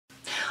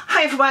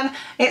Hi everyone,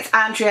 it's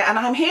Andrea and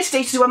I'm here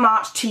today to do a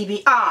March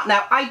TBR.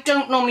 Now I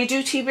don't normally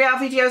do TBR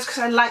videos because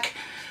I like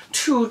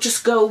to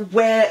just go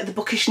where the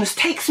bookishness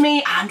takes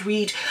me and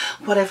read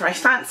whatever I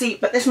fancy,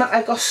 but this month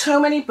I've got so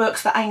many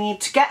books that I need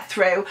to get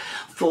through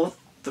for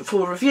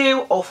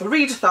review or for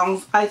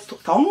readathons.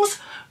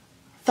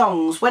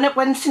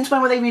 Since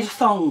when were they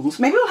readathons?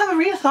 Maybe we'll have a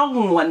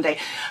readathon one day.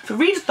 For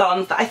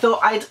readathons, that I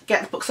thought I'd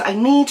get the books that I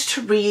need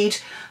to read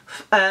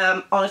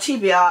on a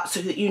TBR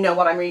so that you know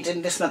what I'm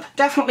reading this month.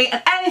 Definitely.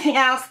 And anything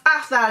else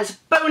after that is a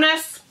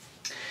bonus.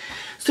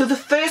 So the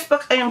first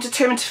book I am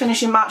determined to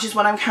finish in March is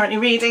one I'm currently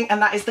reading,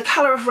 and that is The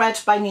Colour of Red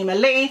by Nima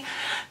Lee.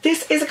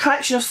 This is a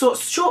collection of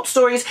short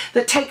stories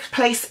that take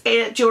place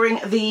during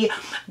the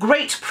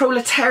Great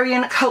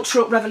Proletarian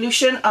Cultural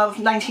Revolution of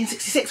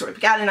 1966, or it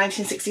began in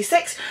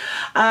 1966,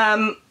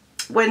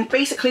 when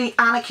basically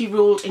anarchy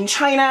ruled in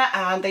China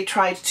and they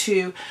tried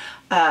to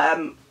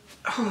do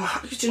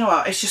you know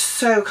what, it's just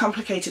so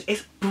complicated,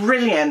 it's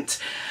brilliant.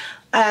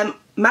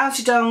 Mao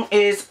Zedong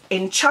is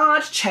in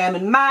charge,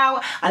 Chairman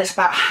Mao, and it's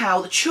about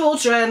how the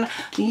children,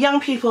 the young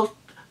people,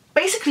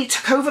 basically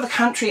took over the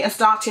country and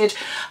started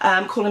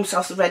calling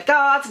themselves the Red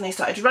Guards, and they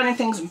started running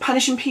things and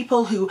punishing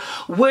people who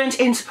weren't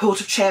in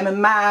support of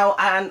Chairman Mao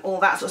and all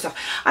that sort of stuff.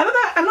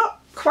 I'm not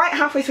quite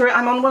halfway through it.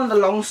 I'm on one of the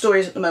long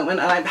stories at the moment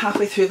and I'm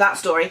halfway through that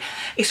story.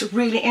 It's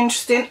really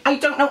interesting. I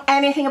don't know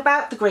anything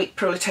about the Great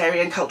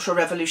Proletarian Cultural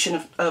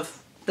Revolution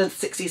of the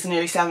 60s and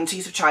early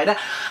 70s of China.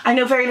 I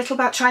know very little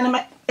about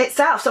China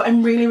itself, so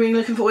I'm really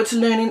looking forward to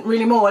learning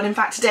really more. And in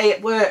fact today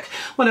at work,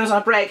 when I was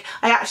on a break,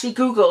 I actually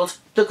googled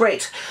the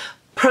Great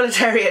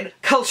Proletarian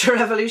Cultural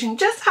Revolution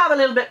just to have a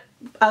little bit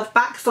of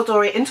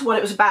backstory into what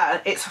it was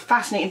about. It's a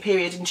fascinating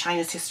period in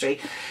China's history.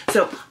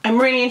 So I'm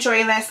really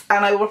enjoying this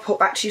and I will report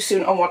back to you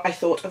soon on what I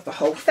thought of the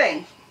whole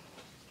thing.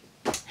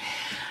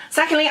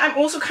 Secondly, I'm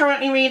also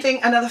currently reading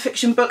another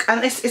fiction book,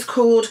 and this is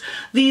called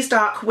These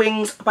Dark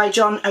Wings by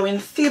John Owen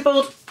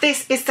Theobald.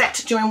 This is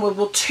set during World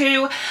War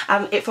II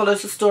and it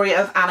follows the story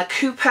of Anna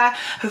Cooper.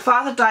 Her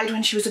father died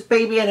when she was a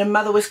baby and her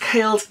mother was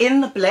killed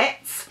in the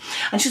Blitz,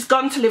 and she's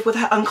gone to live with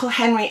her uncle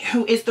Henry,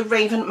 who is the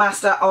Raven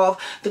Master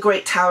of the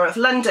Great Tower of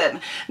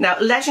London. Now,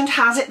 legend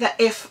has it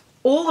that if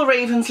all the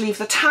ravens leave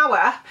the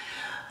tower,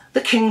 the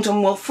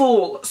kingdom will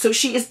fall. So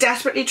she is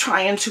desperately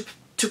trying to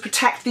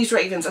protect these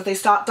ravens as they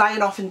start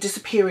dying off and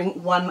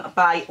disappearing one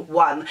by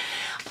one.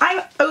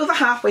 I'm over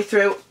halfway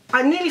through.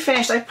 I'm nearly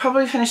finished. I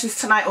probably finish this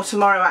tonight or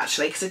tomorrow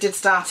actually, because I did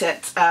start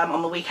it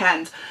on the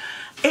weekend.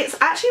 It's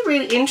actually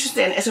really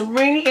interesting. It's a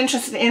really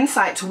interesting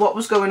insight to what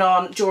was going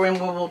on during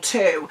World War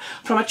II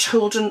from a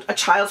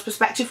child's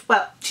perspective.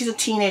 Well, she's a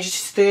teenager,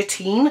 she's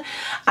 13,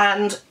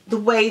 and the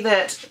way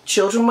that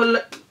children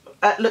were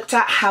looked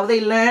at, how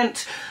they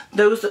learnt.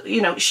 Those that,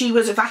 you know, she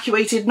was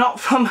evacuated not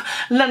from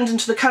London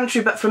to the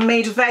country but from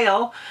Maida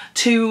Vale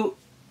to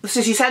the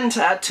city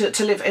centre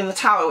to live in the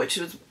tower, which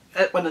was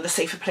one of the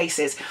safer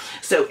places.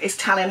 So it's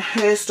telling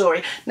her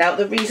story. Now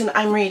the reason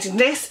I'm reading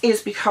this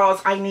is because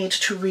I need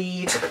to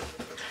read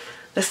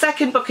the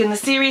second book in the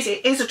series.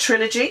 It is a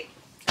trilogy,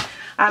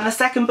 and the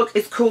second book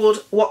is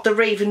called What the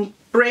Raven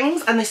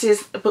Brings, and this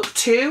is book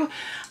 2,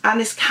 and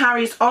this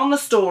carries on the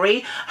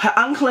story. Her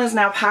uncle has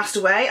now passed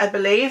away, I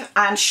believe,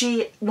 and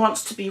she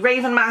wants to be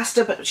Raven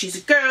Master, but she's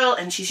a girl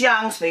and she's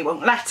young, so they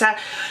won't let her.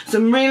 So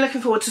I'm really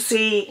looking forward to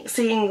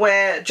seeing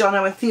where John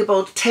Owen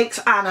Theobald takes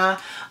Anna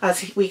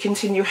as we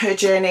continue her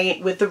journey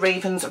with the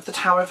Ravens of the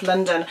Tower of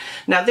London.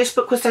 Now this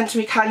book was sent to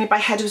me kindly by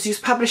Head of Zeus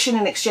Publishing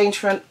in exchange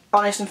for an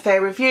honest and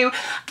fair review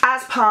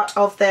as part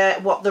of their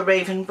What the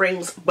Raven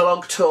Brings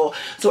blog tour.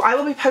 So I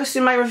will be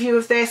posting my review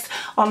of this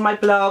on my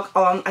blog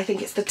on, I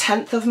think it's the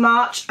 10th of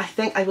March, I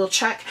think, I will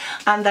check,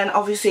 and then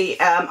obviously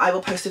I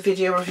will post a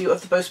video review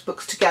of both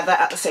books together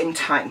at the same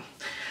time.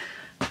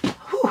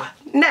 Whew.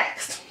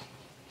 Next,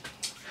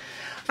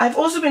 I've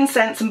also been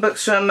sent some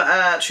books from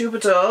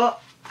Troubadour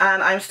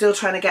and I'm still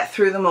trying to get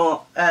through them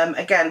all.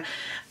 Again,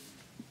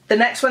 the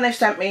next one they've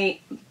sent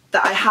me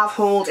that I have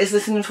hauled is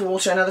Listening for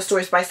Water and Other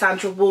Stories by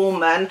Sandra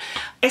Wallman.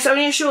 It's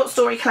only a short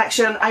story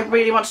collection. I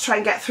really want to try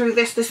and get through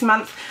this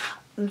month.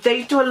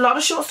 They do a lot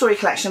of short story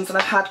collections and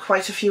I've had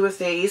quite a few of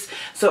these,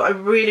 so I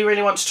really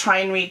want to try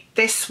and read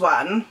this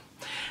one.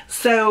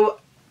 So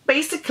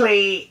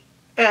basically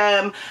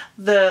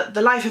the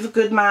life of a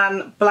good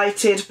man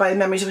blighted by the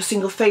memories of a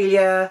single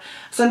failure.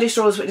 Sunday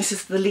Strollers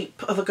witnesses the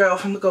leap of a girl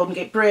from the Golden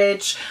Gate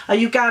Bridge. A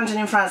Ugandan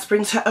in France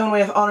brings her own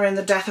way of honouring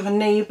the death of a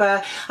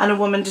neighbour, and a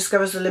woman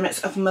discovers the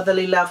limits of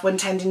motherly love when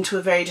tending to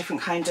a very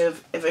different kind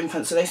of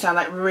infant. So they sound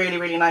like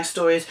really nice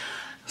stories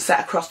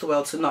set across the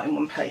world, so not in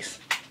one place.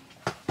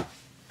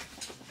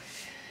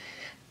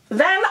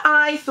 Then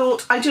I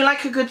thought I do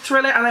like a good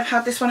thriller, and I've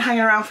had this one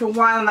hanging around for a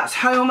while, and that's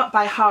Home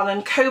by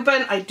Harlan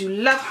Coben. I do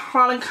love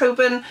Harlan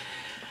Coben.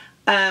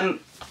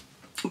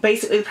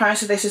 Basically the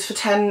premise of this is for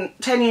 10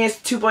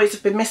 years 2 boys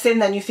have been missing,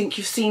 then you think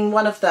you've seen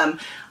one of them.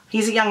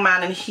 He's a young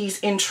man and he's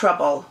in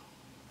trouble.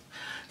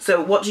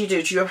 So what do?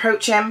 Do you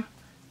approach him,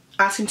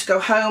 ask him to go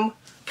home?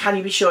 Can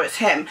you be sure it's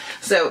him?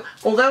 So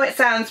although it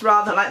sounds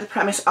rather like the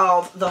premise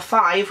of The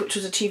Five, which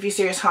was a TV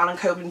series Harlan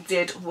Coben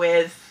did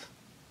with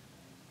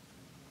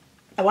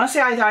I want to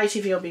say either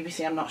ITV or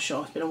BBC, I'm not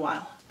sure, it's been a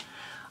while.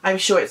 I'm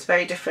sure it's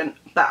very different,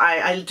 but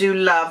I do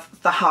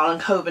love the Harlan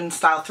Coben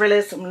style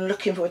thrillers. I'm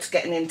looking forward to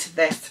getting into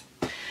this.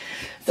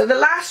 So the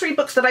last 3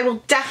 books that I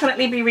will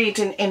definitely be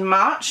reading in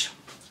March,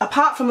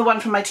 apart from the one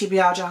from my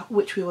TBR jar,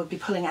 which we will be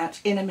pulling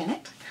out in a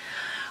minute,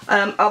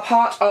 are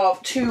part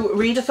of 2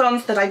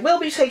 readathons that I will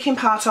be taking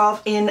part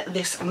of in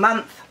this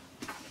month.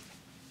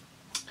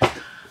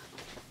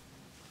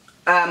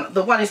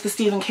 The one is the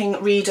Stephen King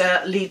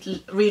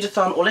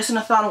readathon or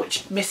listenathon,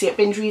 which Missy at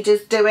Binge Read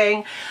is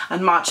doing,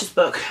 and March's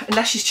book,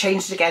 unless she's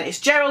changed it again, is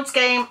Gerald's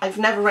Game. I've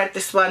never read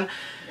this one.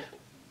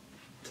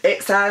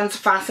 It sounds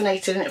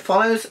fascinating. It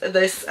follows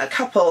this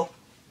couple,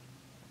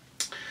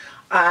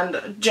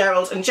 and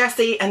Gerald and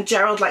Jessie, and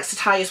Gerald likes to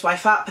tie his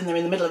wife up and they're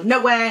in the middle of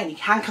nowhere and he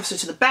handcuffs her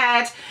to the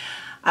bed,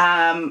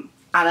 and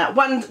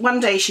one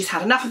day she's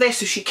had enough of this,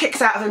 so she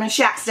kicks out of him and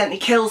she accidentally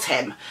kills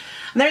him,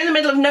 and they're in the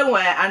middle of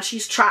nowhere and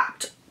she's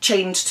trapped,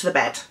 chained to the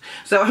bed.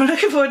 So I'm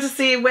looking forward to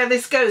seeing where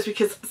this goes,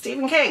 because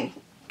Stephen King,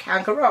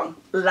 can't go wrong,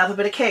 love a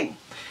bit of King.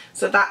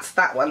 So that's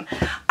that one.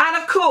 And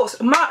of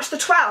course, March the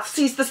 12th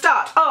sees the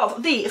start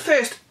of the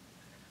first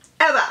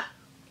ever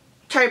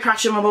Terry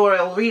Pratchett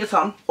Memorial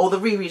Readathon, or the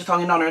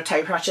re-readathon in honour of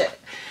Terry Pratchett,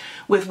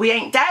 with We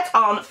Ain't Dead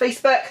on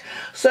Facebook.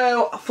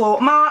 So for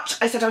March,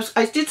 I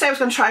did say I was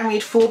going to try and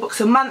read 4 books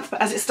a month,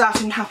 but as it's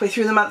starting halfway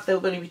through the month, there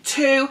will only be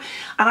 2.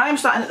 And I am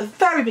starting at the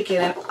very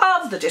beginning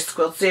of the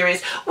Discworld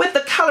series with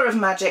The Colour of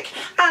Magic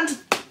and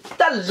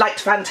The Light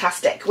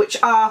Fantastic,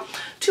 which are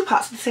 2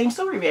 parts of the same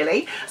story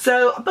really.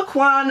 So book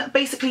 1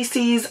 basically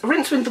sees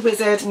Rincewind the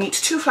Wizard meet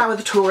Twoflower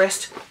the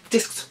Tourist,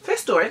 Disc's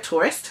first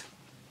tourist,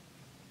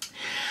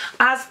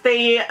 as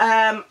they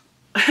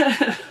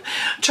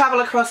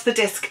travel across the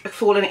disc,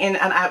 falling in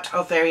and out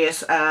of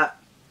various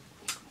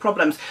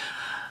problems.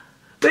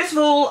 First of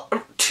all,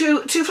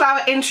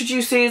 Twoflower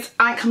introduces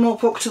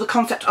Ankh-Morpork to the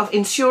concept of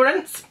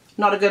insurance.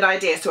 Not a good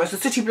idea. So as the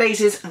city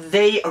blazes,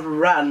 they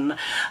run.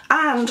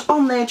 And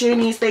on their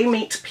journeys, they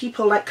meet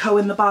people like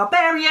Cohen the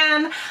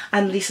Barbarian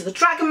and Lisa the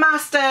Dragon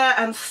Master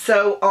and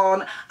so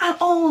on. And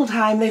all the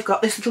time, they've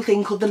got this little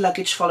thing called the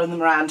luggage following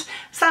them around.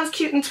 Sounds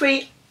cute and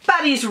sweet,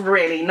 but he's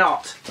really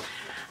not.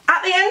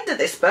 At the end of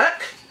this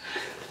book,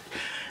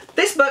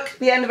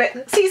 the end of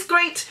it, sees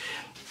great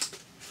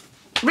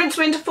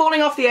Rincewind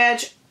falling off the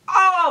edge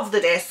of the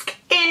disc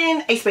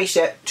in a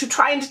spaceship to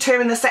try and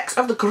determine the sex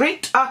of the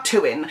great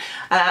Artuin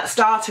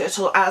star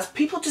turtle, as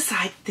people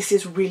decide this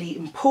is really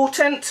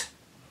important.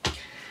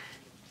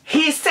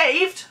 He is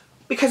saved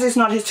because it's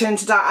not his turn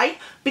to die,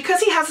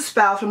 because he has a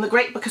spell from the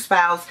Great Book of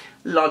Spells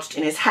lodged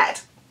in his head.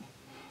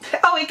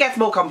 Oh, it gets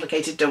more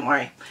complicated, don't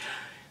worry.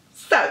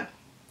 So,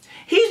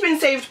 he's been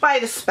saved by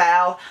the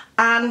spell,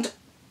 and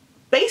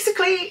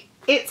basically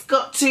he's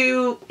got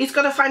to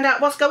find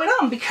out what's going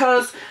on,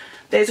 because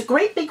there's a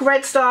great big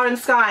red star in the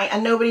sky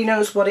and nobody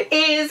knows what it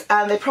is,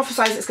 and they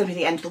prophesise it's going to be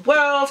the end of the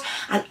world,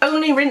 and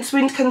only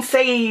Rincewind can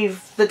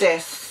save the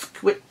disc,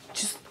 which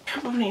is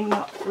probably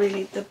not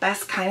really the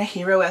best kind of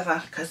hero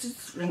ever, because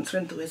it's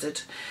Rincewind the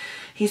Wizard.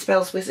 He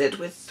spells wizard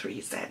with 3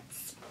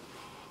 Z's.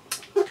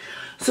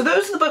 So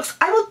those are the books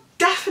I will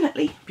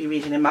definitely be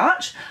reading in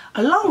March,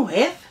 along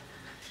with...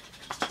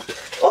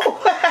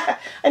 Oh,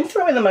 I'm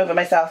throwing them over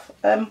myself.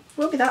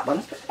 Will be that one.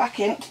 Let's put it back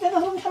in. Did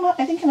another one come out?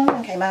 I think another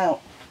one came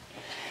out.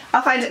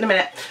 I'll find it in a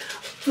minute.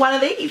 One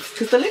of these,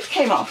 because the lid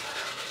came off.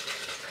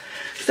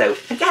 So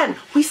again,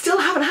 we still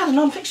haven't had a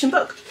non-fiction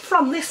book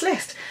from this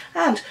list.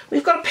 And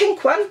we've got a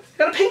pink one. We've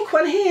got a pink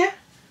one here.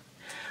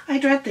 I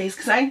dread these,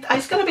 because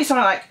it's going to be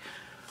something like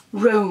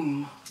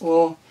Rome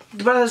or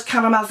The Brothers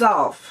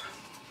Karamazov.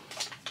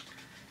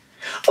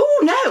 Oh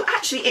no,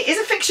 actually it is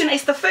a fiction.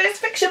 It's the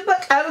first fiction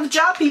book out of the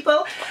jar,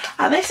 people.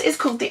 And this is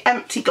called The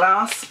Empty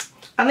Glass.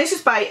 And this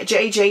is by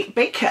J.J.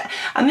 Baker.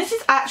 And this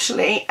is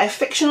actually a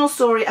fictional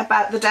story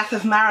about the death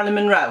of Marilyn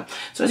Monroe.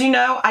 So as you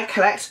know, I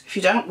collect, if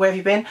you don't, where have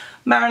you been,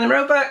 Marilyn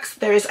Monroe books.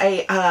 There is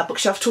a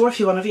bookshelf tour if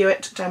you want to view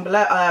it down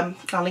below.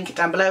 I'll link it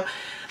down below.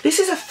 This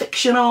is a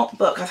fictional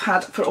book I've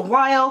had for a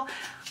while.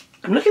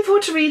 I'm looking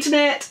forward to reading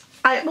it.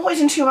 I'm always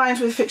in 2 minds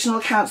with fictional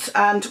accounts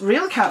and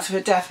real accounts of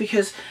her death,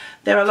 because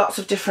there are lots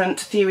of different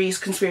theories,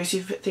 conspiracy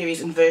theories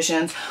and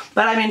versions,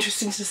 but I'm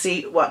interested to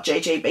see what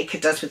J.J. Baker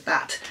does with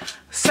that.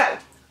 So,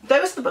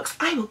 those are the books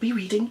I will be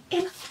reading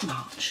in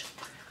March.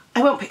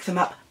 I won't pick them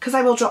up because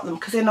I will drop them,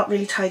 because they're not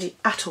really tidy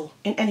at all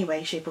in any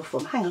way, shape or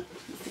form. Hang on.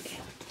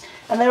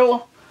 And they're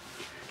all...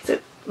 So,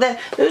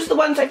 those are the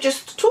ones I've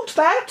just talked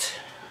about.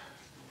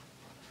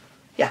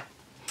 Yeah.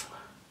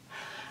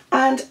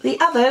 And the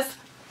others,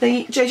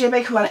 the J.J.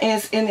 Baker one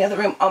is in the other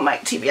room on my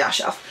TBR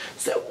shelf.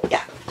 So,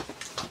 yeah.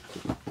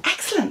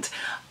 Excellent.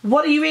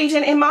 What are you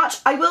reading in March?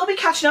 I will be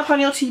catching up on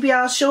your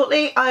TBRs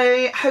shortly.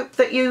 I hope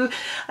that you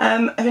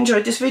have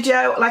enjoyed this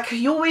video. Like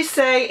I always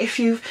say, if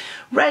you've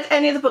read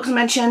any of the books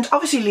mentioned,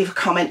 obviously leave a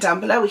comment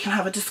down below. We can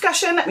have a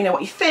discussion. Let me know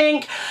what you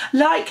think.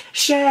 Like,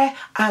 share,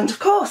 and of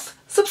course,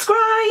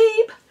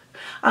 subscribe.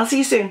 I'll see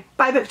you soon.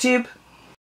 Bye, BookTube.